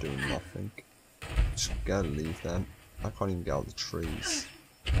around doing nothing. Just gotta leave them. I can't even get out the trees.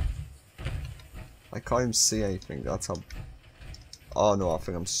 I can't even see anything, that's how... Oh no, I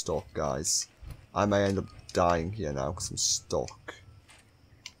think I'm stuck, guys. I may end up dying here now because I'm stuck.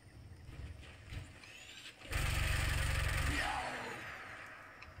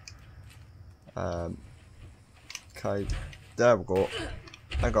 Okay, there we go.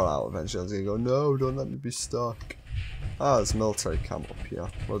 I got out eventually. I was gonna go, no, don't let me be stuck. Ah, there's a military camp up here.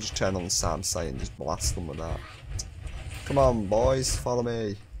 We'll just turn on the SAM site and just blast them with that. Come on, boys, follow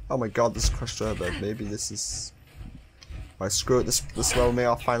me. Oh my god, this crushed rubber. Maybe this is... Right, screw it, this will be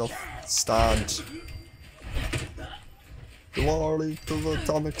our final stand. Glory to the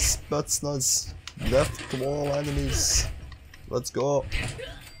atomic Spetsnaz. Left to all enemies. Let's go.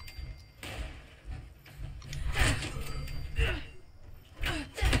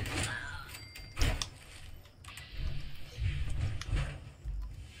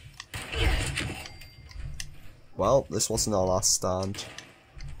 Well, this wasn't our last stand.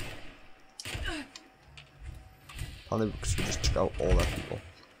 Probably because we just took out all their people.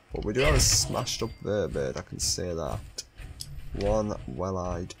 But we do have a smashed up vertibird, I can say that. One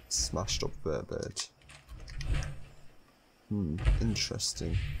well-eyed, smashed up vertibird.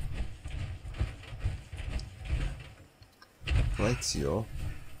 Interesting. Rightio.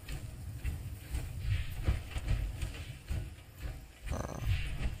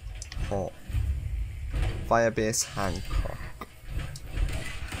 Hot. Firebase Hancock.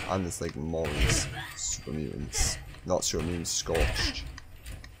 And there's like more of these super mutants. Not super mutants, scorched.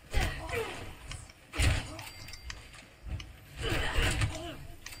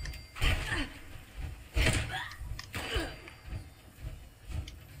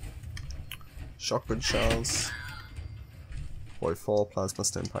 Shotgun shells. 44 plasma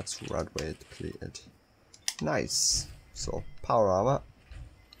stim packs, red wave depleted. Nice. So, power armor.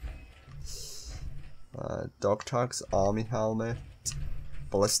 Dog tags, army helmet,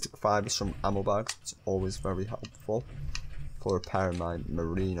 ballistic fibers from ammo bags, which is always very helpful for repairing my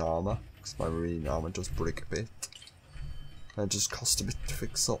marine armor, because my marine armor does break a bit, and it just costs a bit to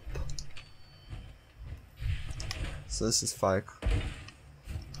fix up. So this is Fire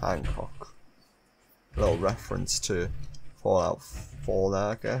Hancock, a little reference to Fallout 4 there,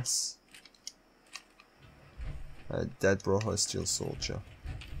 I guess. Dead Broho Steel Soldier.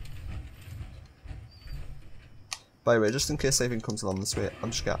 By the way, just in case anything comes along this way,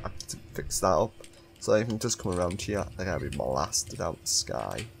 I'm just gonna have to fix that up. So anything does come around here, they're gonna be blasted out the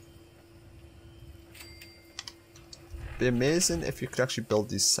sky. Be amazing if you could actually build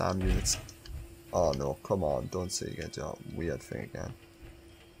these SAM units. Oh no, come on, don't say you're gonna do that weird thing again.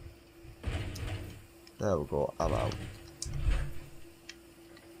 There we go, I'm out.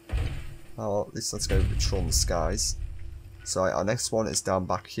 Oh well, at least let's go patrol the skies. So our next one is down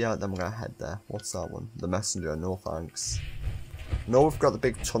back here, then we're gonna head there. What's that one? The Messenger, no thanks. No, we've got the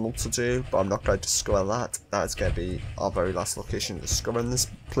big tunnel to do, but I'm not going to discover that. That's going to be our very last location discovering this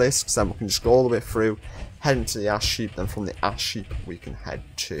place, because then we can just go all the way through, head into the Ash Heap, then from the Ash Heap we can head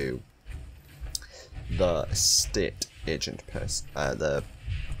to the estate agent person, the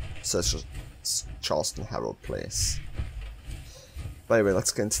Charleston Herald place. But anyway,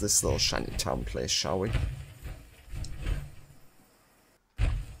 let's get into this little shanty town place, shall we?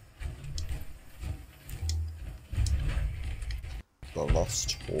 The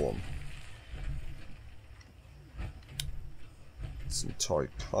Lost Home. Some toy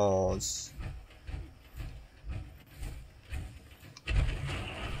cars.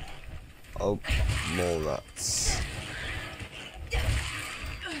 Oh, more rats.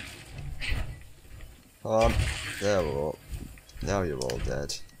 Come on, there we're all. Now you're all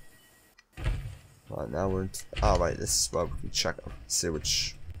dead. Right, now we're into. Ah, right, this is where we can check, see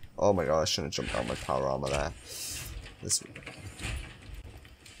which. Oh my god, I shouldn't have jumped out my power armor there. This.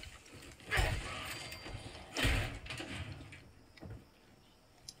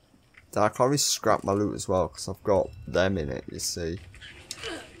 I can't really scrap my loot as well because I've got them in it, you see.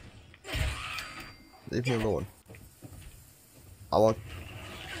 Leave me alone. I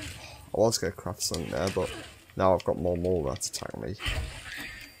was going to craft something there, but now I've got more rats attacking me.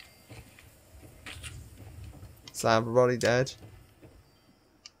 Is everybody dead?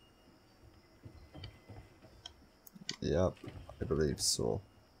 Yep, I believe so.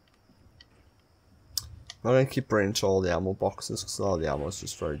 I'm going to keep bringing to all the ammo boxes because all the ammo is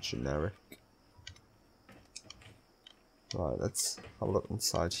just very generic. Right, let's have a look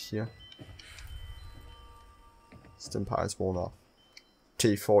inside here. Stimpire's worn off.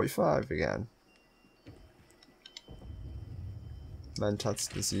 T45 again.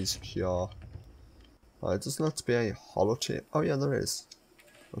 Mentats disease cure. Right, it doesn't have to be a holotape. Oh yeah, there is.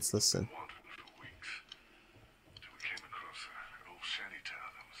 Let's listen.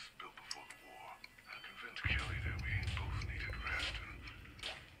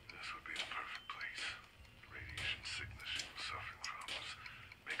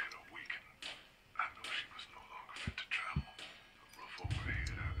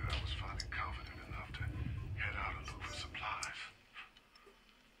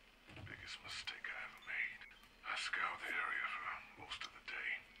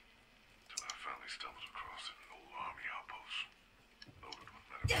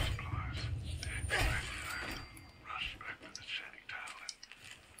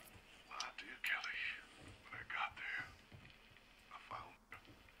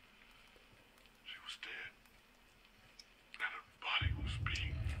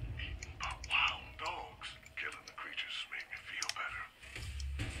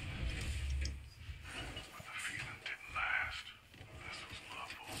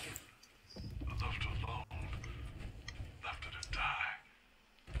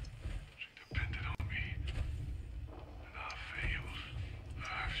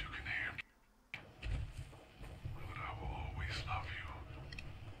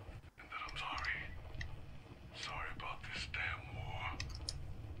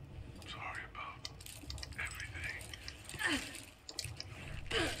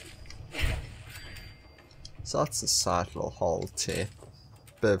 So that's a sad little holotape.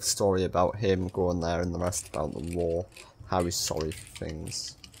 Bit of story about him going there and the rest about the war. How he's sorry for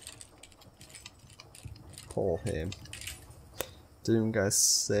things. Poor him. Didn't you guys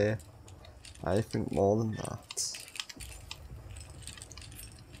say anything more than that?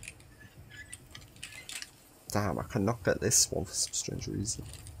 Damn, I cannot get this one for some strange reason.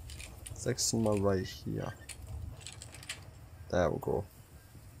 It's like somewhere right here. There we go.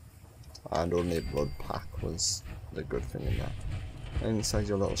 And only a blood pack was the good thing in that. Inside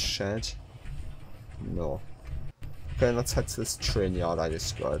your little shed? No. Okay, let's head to this train yard I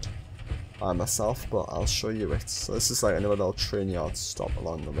discovered by myself, but I'll show you it. So this is like another little train yard stop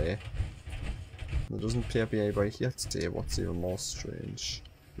along the way. There doesn't appear to be anybody here today, what's even more strange.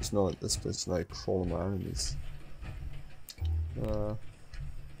 There's no, this place is like crawling around these. But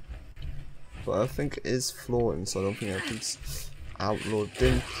I think it is floating, so I don't think everything's outlawed.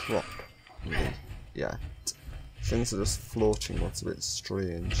 Didn't crop yet. Things are just floating, what's a bit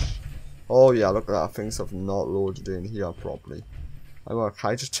strange. Oh yeah, look at that, things have not loaded in here properly. Can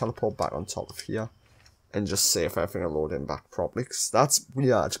I just teleport back on top of here and just see if everything will load in back properly? Because that's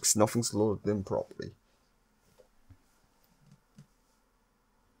weird, because nothing's loaded in properly.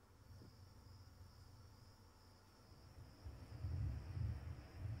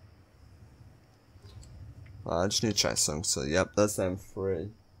 I just need to check something, so yep, that's them three.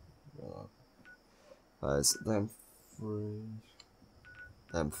 There's them 3.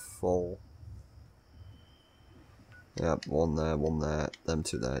 Them 4. Yep, one there, them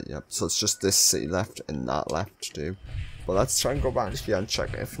 2 there, yep. So it's just this city left and that left to do. But let's try and go back here and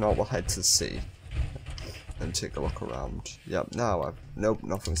check it. If not, we'll head to the city and take a look around. Yep, now nope,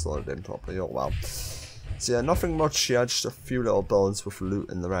 nothing's loaded in properly. Oh well. So yeah, nothing much here, just a few little buildings with loot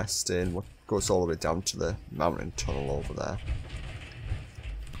and the rest in. What goes all the way down to the mountain tunnel over there.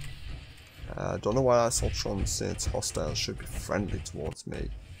 I don't know why Assaultron saying it's hostile, should be friendly towards me.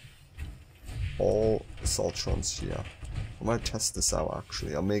 All Assaultrons here. I might test this out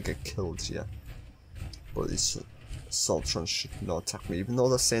actually, I may get killed here. But these Assaultrons should not attack me, even though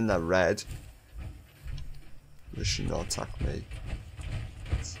they're saying they're red. They should not attack me.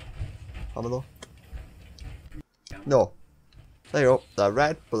 Have a look. No. There you go, they're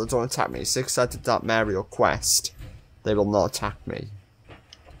red, but they don't attack me. Since I did that Mario quest, they will not attack me.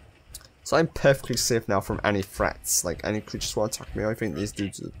 So I'm perfectly safe now from any threats. Like, any creatures want to attack me, I think these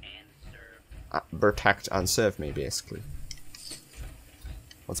dudes protect and serve me, basically.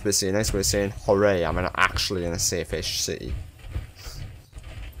 That's basically a nice way of saying, hooray, I'm actually in a safe-ish city.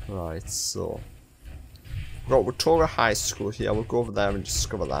 Right, so. We've got Watoga High School here, we'll go over there and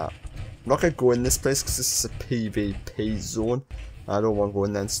discover that. I'm not going to go in this place because this is a PvP zone. I don't want to go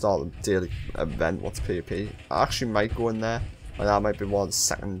in there and start a daily event, what's PvP. I actually might go in there, and that might be one of the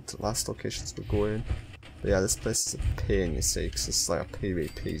second to last locations we go in. But yeah, this place is a pain, you see, because it's like a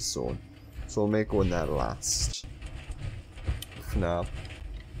PvP zone. So we may go in there last. For now.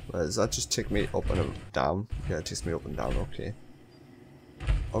 Does that just take me up and down? Yeah, it takes me up and down, okay.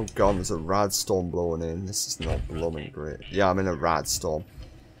 Oh god, there's a rad storm blowing in. This is not blowing great. Yeah, I'm in a rad storm.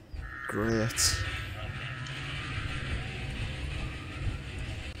 Great.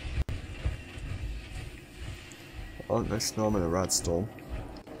 Oh, nice, no, I'm in a rad storm.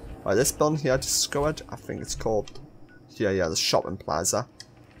 Right, this building here I discovered, I think it's called, yeah, the shopping plaza.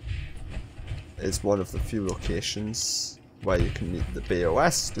 Is one of the few locations where you can meet the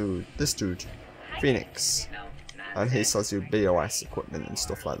BOS dude, this dude, Phoenix. And he sells you BOS equipment and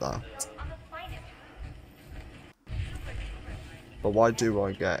stuff like that. But what I do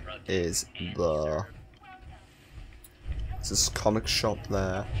want to get is there's this comic shop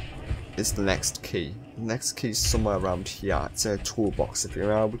there. Is the next key. The next key is somewhere around here. It's in a toolbox. If you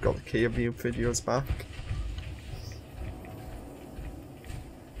remember, we got the key a few videos back.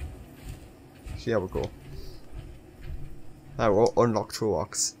 Here we go. Now we'll unlock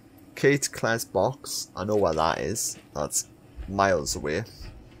toolbox. Key to Claire's box. I know where that is. That's miles away.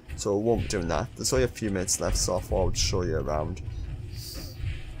 So we won't be doing that. There's only a few minutes left, so I thought I would show you around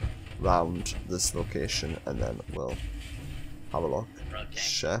this location and then we'll have a look.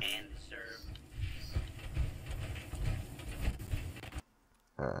 Chef.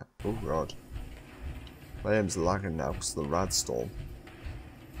 Oh god. My name's lagging now because of the rad storm.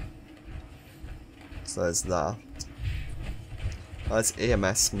 So there's that. That's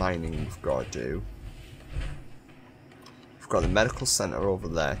AMS mining we've got to do. We've got the medical centre over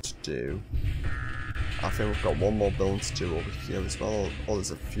there to do. I think we've got one more building to do over here as well. Oh,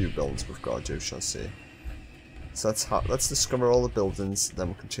 there's a few buildings we've got to do, shall I say. So let's discover all the buildings, then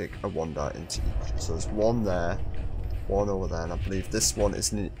we can take a wander into each. So there's one there, one over there, and I believe this one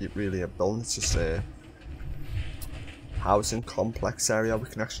isn't really a building, it's just a housing complex area. We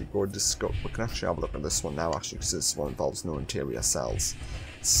can actually go and discover, we can actually have a look at this one now actually, because this one involves no interior cells.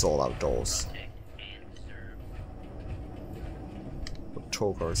 It's all outdoors.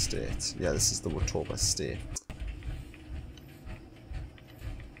 Watoga Estate. Yeah, this is the Watoga Estate.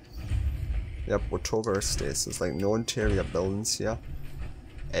 Yep, Watoga Estate. So there's like no interior buildings here.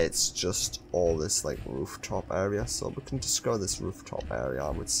 It's just all this like rooftop area. So we can discover this rooftop area, I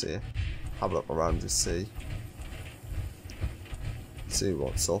would say. Have a look around to see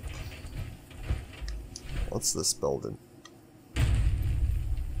what's up. What's this building?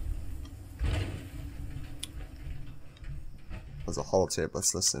 There's a holotape,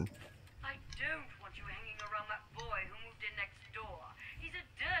 let's listen. I don't want you hanging around that boy who moved in next door. He's a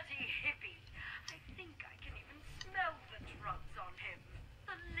dirty hippie. I think I can even smell the drugs on him.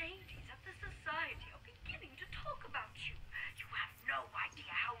 The ladies of the society are beginning to talk about you. You have no idea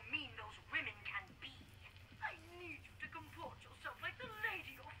how mean those women can be. I need you to comport yourself like the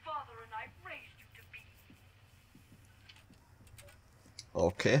lady your father and I raised you to be.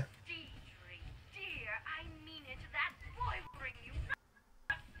 Okay. Dear, I mean it. That boy will bring you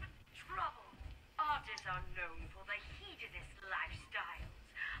trouble. Artists are known for the hedonist lifestyles.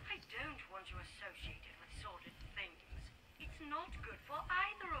 I don't want you associated with sordid things. It's not good for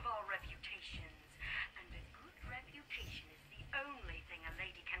either of our reputations. And a good reputation is the only thing a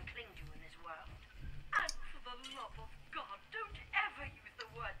lady can cling to in this world. And for the love of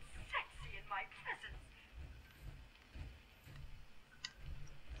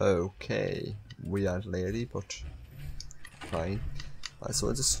Okay, weird lady, but fine. Right, so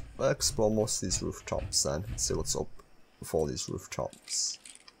we'll just explore most of these rooftops then, and see what's up with all these rooftops.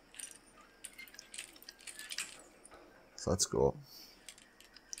 So let's go.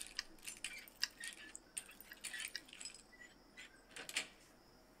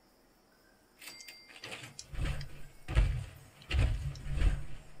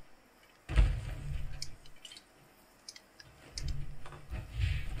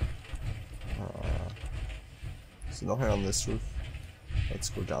 So nothing on this roof. Let's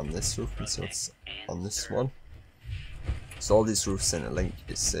go down this roof and see what's on this one. So all these roofs interlink,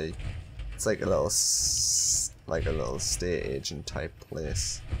 you see. It's like a little estate agent type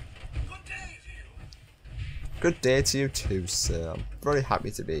place. Good day to you too, sir. I'm very happy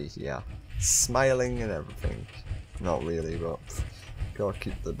to be here. Smiling and everything. Not really, but gotta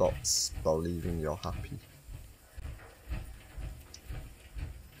keep the bots believing you're happy.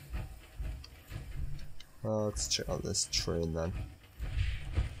 Let's check out this train then.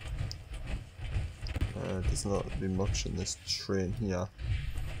 There's not be much in this train here.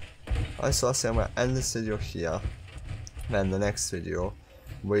 Alright, so I say I'm gonna end this video here. Then the next video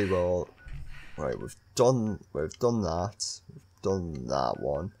we will. Right, we've done that. We've done that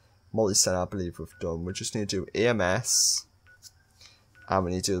one. Multi-center, I believe we've done. We just need to do EMS. And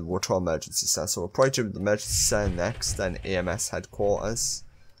we need to do the water emergency center. So we'll probably do the emergency center next, then EMS headquarters.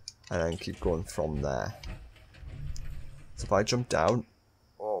 And then keep going from there. So if I jump down,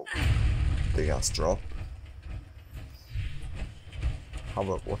 oh, big ass drop. How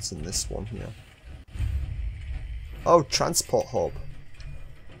about what's in this one here? Oh, transport hub.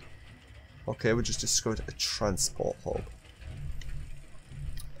 Okay, we just discovered a transport hub.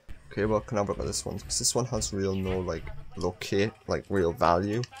 Okay, well, can I have a look at this one? Because this one has real real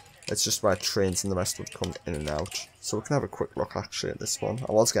value. It's just where trains and the rest would come in and out. So we can have a quick look actually at this one.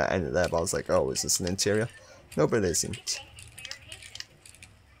 I was going to end it there, but I was like, oh, is this an interior? No, but it isn't.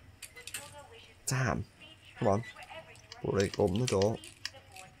 Damn. Come on. Break open the door.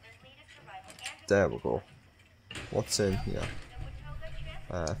 There we go. What's in here?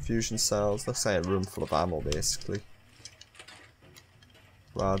 Fusion cells. Looks like a room full of ammo, basically.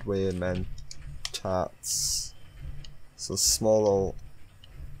 Radway, mentats. So small little.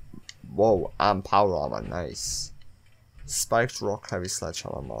 Whoa, and power armor, nice. Spiked rock heavy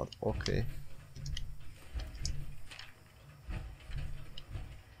sledgehammer mod, okay.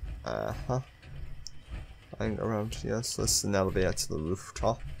 I think around here, so this is an elevator to the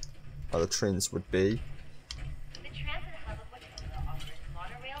rooftop, where the trains would be. The transit hub of Watoga offers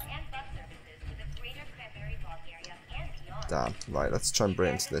monorail and bus services to the greater Cranberry Glade area and beyond. Damn, right, let's try and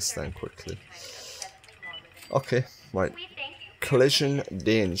break into this then quickly. Okay, right. Collision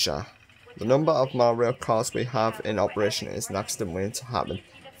danger. The number of monorail cars we have in operation is an accident waiting to happen.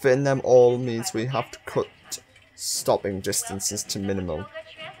 Fitting them all means we have to cut stopping distances to minimum.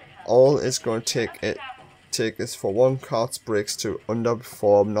 All is going to take is for one car's brakes to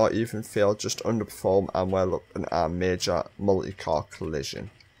underperform, not even fail, just underperform, and we're looking at a major multi-car collision.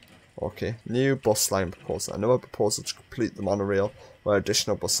 Okay, new bus line proposal. Another proposal to complete the monorail where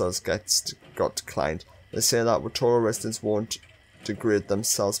additional buses got declined. They say that Watoga residents won't degrade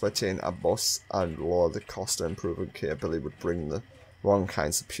themselves by taking a bus, and lower the cost and improving capability would bring the wrong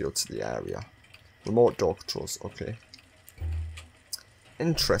kinds of appeal to the area. Remote door controls, okay.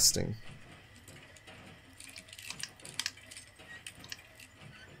 Interesting.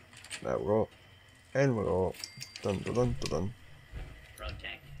 There we go. And we go. Dun dun dun dun dun.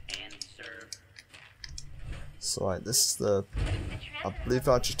 Protect and serve. So right, this is the. I believe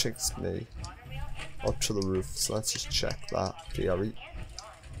that just takes me up to the roof, so let's just check that theory.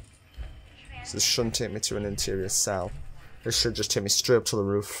 So this shouldn't take me to an interior cell. This should just take me straight up to the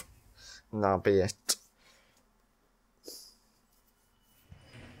roof. And that'll be it.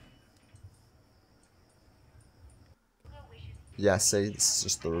 Yeah, see, this is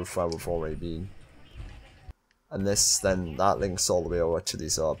just the roof where we've already been. And this, then, that links all the way over to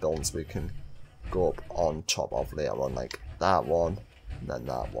these other buildings we can go up on top of later on, like that one, and then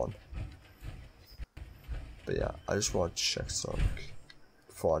that one. But yeah, I just want to check something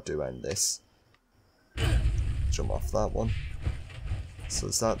before I do end this. Jump off that one. So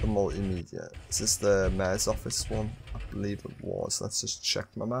is that the multimedia? Is this the mayor's office one? I believe it was. Let's just check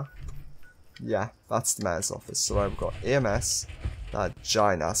my map. Yeah, that's the mayor's office. So we've got EMS, that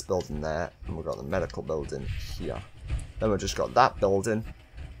giant ass building there, and we've got the medical building here. Then we've just got that building,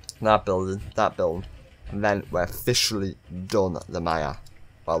 that building, that building, and then we're officially done the mayor.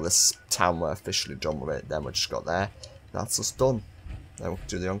 Well, this town we're officially done with it. Then we just got there. That's us done. Then we can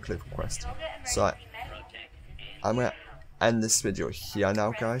do the enclave quest. So I'm gonna end this video here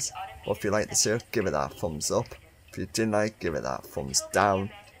now, guys. But if you liked this video, give it that thumbs up. If you didn't like, give it that thumbs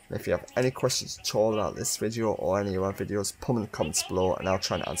down. And if you have any questions at all about this video or any other videos, put them in the comments below and I'll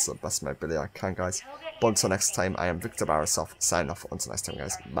try and answer the best of my ability I can, guys. But until next time, I am Victor Barasov, signing off. Until next time,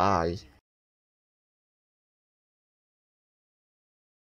 guys. Bye.